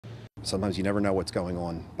Sometimes you never know what's going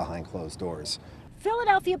on behind closed doors.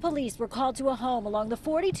 Philadelphia police were called to a home along the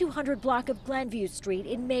 4200 block of Glenview Street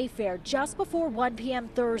in Mayfair just before 1 p.m.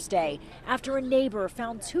 Thursday after a neighbor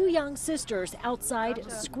found two young sisters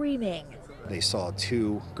outside screaming. They saw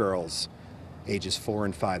two girls, ages 4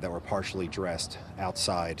 and 5, that were partially dressed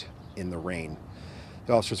outside in the rain.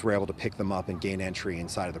 The officers were able to pick them up and gain entry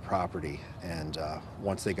inside of the property. And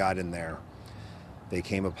once they got in there, they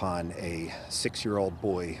came upon a 6-year-old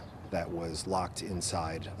boy that was locked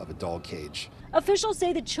inside of a dog cage. Officials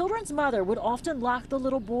say the children's mother would often lock the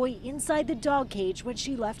little boy inside the dog cage when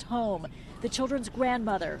she left home. The children's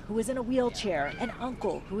grandmother, who is in a wheelchair, and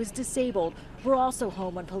uncle, who is disabled, were also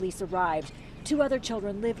home when police arrived. 2 other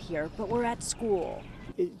children live here, but were at school.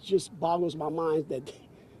 It just boggles my mind that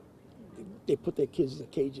they put their kids in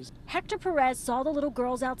cages. Hector Perez saw the little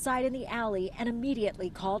girls outside in the alley and immediately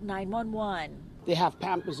called 911. They have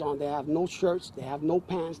Pampers on, they have no shirts, they have no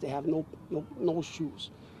pants, they have no shoes.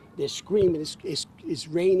 They're screaming, it's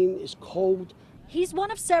raining, it's cold. He's one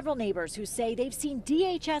of several neighbors who say they've seen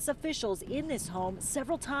DHS officials in this home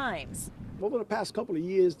several times. Over the past couple of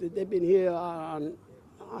years, they've been here,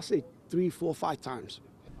 I'll say 3, 4, 5 times.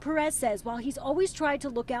 Perez says while he's always tried to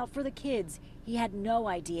look out for the kids, he had no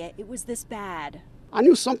idea it was this bad. I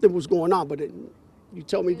knew something was going on, but you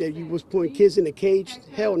tell me that you was putting kids in a cage?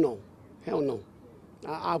 Hell no, hell no.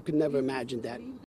 I could never imagine that.